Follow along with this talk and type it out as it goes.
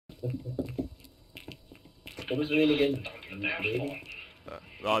What was the name again?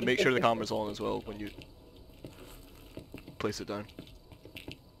 Make sure the camera's on as well when you place it down.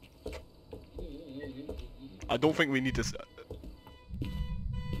 I don't think we need to.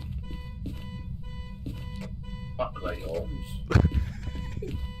 Fuck like arms.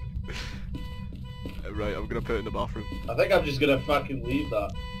 Right, I'm gonna put it in the bathroom. I think I'm just gonna fucking leave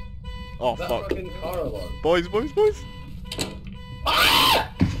that. Oh That fuck. fucking car alarm. Boys, boys, boys! Ah!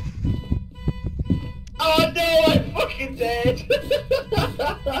 Oh no, I'm fucking dead!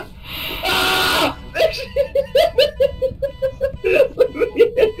 Ah!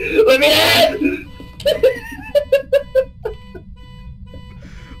 Let me in!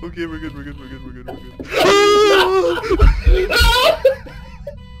 Okay, we're good, we're good, we're good, we're good, we're good. Ah!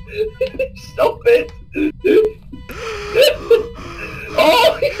 Stop it!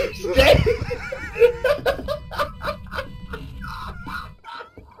 Oh, he's dead!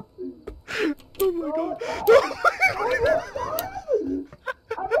 Oh my god.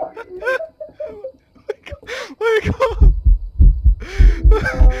 Oh my god. Oh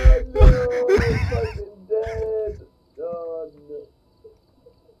no, I'm fucking dead! Oh no.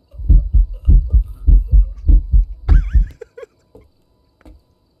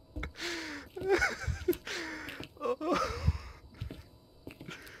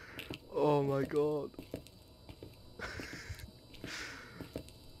 Oh my god.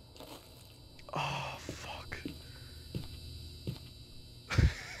 Oh fuck.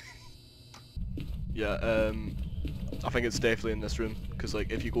 Yeah, I think it's definitely in this room, because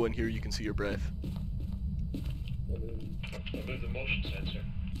like if you go in here you can see your breath. Move the motion sensor.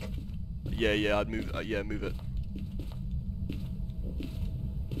 Yeah, I'd move, yeah, move it.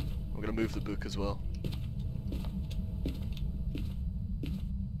 I'm gonna move the book as well.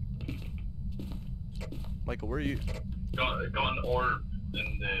 Michael, where are you? Got an orb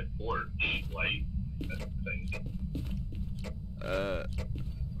in the porch light thing.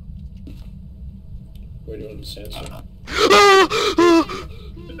 Where do you want the sensor?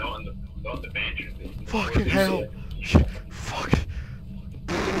 But not in the bedroom. Fucking hell! Fuck!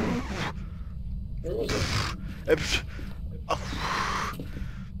 Where was it?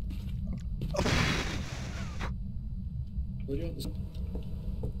 Where do you want this?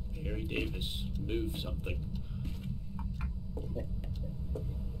 Harry Davis, move something.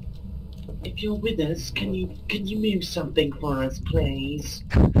 If you're with us, can you move something for us, please?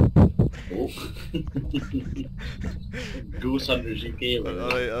 Oh. Ghost Hunters UK.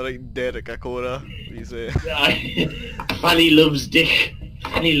 Alright, Derek Acorah, what do you say? Fanny loves dick.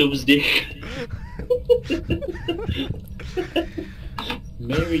 Fanny loves dick.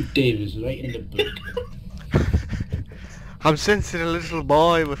 Mary Davis, right in the book. I'm sensing a little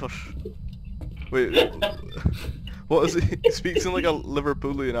boy with us. Wait, what is he? He speaks in like a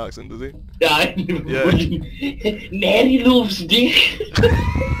Liverpoolian accent, does he? Yeah. Mary loves dick.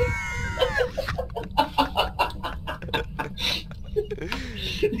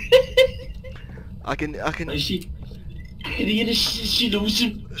 I can. She loves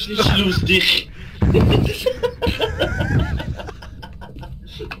him. She loves dick.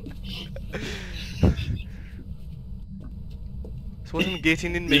 It's what I'm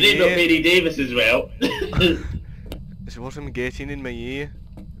getting in my They got ear. Mary Davis as well. It's what I'm getting in my ear.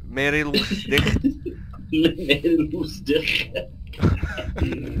 Mary loves dick. Mary loves dick.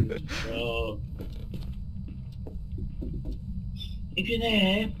 Oh. If you're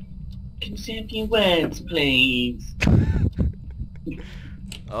there, can you say a few words, please?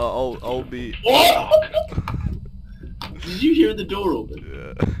 I'll be. Oh! Did you hear the door open?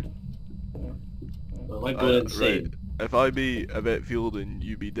 Yeah. Well, I'm going insane. Right. If I be Yvette Fielding,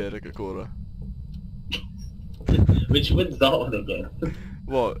 you be Derek Acorah. Which one's that one again?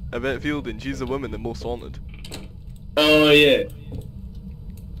 What? Yvette Fielding, she's the woman that most haunted. Oh yeah.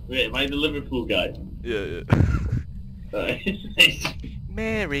 Wait, am I the Liverpool guy? Yeah. Alright.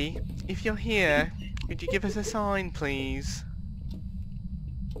 Mary, if you're here, could you give us a sign, please?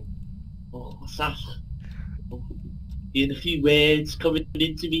 Oh, what's that? Oh, hearing a few words coming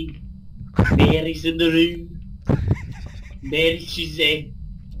into me. Mary's in the room. Mary, she's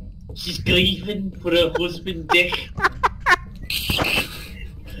grieving for her husband Dick.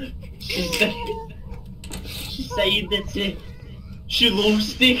 She's saying that she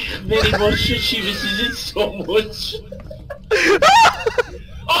loves Dick very much and she misses it so much.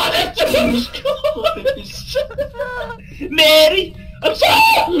 Oh, that's the most Mary! I'm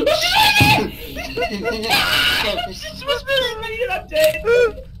sorry! She's whispering me and I'm dead!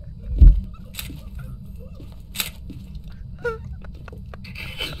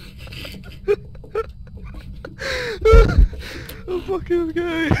 Oh fucking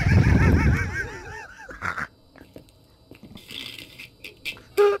guy.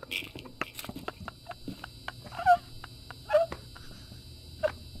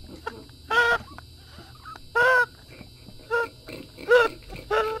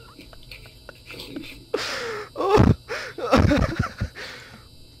 Oh.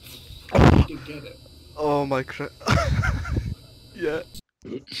 You get it. Oh my crap. Yeah.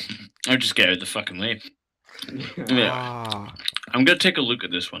 I'll just get out of the fucking way. Yeah. Ah. I'm gonna take a look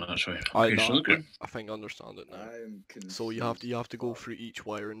at this one actually. Okay, so look at I think I understand it now. I'm confused. So you have to go through each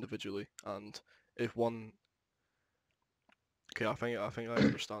wire individually, and if one. Okay, I think I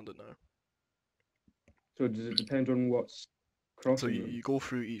understand it now. So does it depend on what's crossing So you, them? you go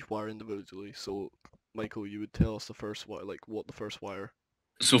through each wire individually. So Michael, you would tell us the first wire, like what the first wire.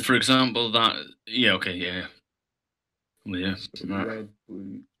 So for example, that okay, yeah. Well, yeah. Right. Red,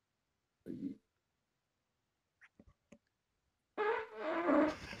 blue, green.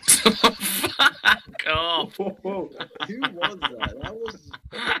 Fuck off. Whoa, whoa. Who was that? That was.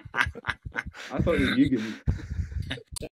 I thought it was you, Gibby.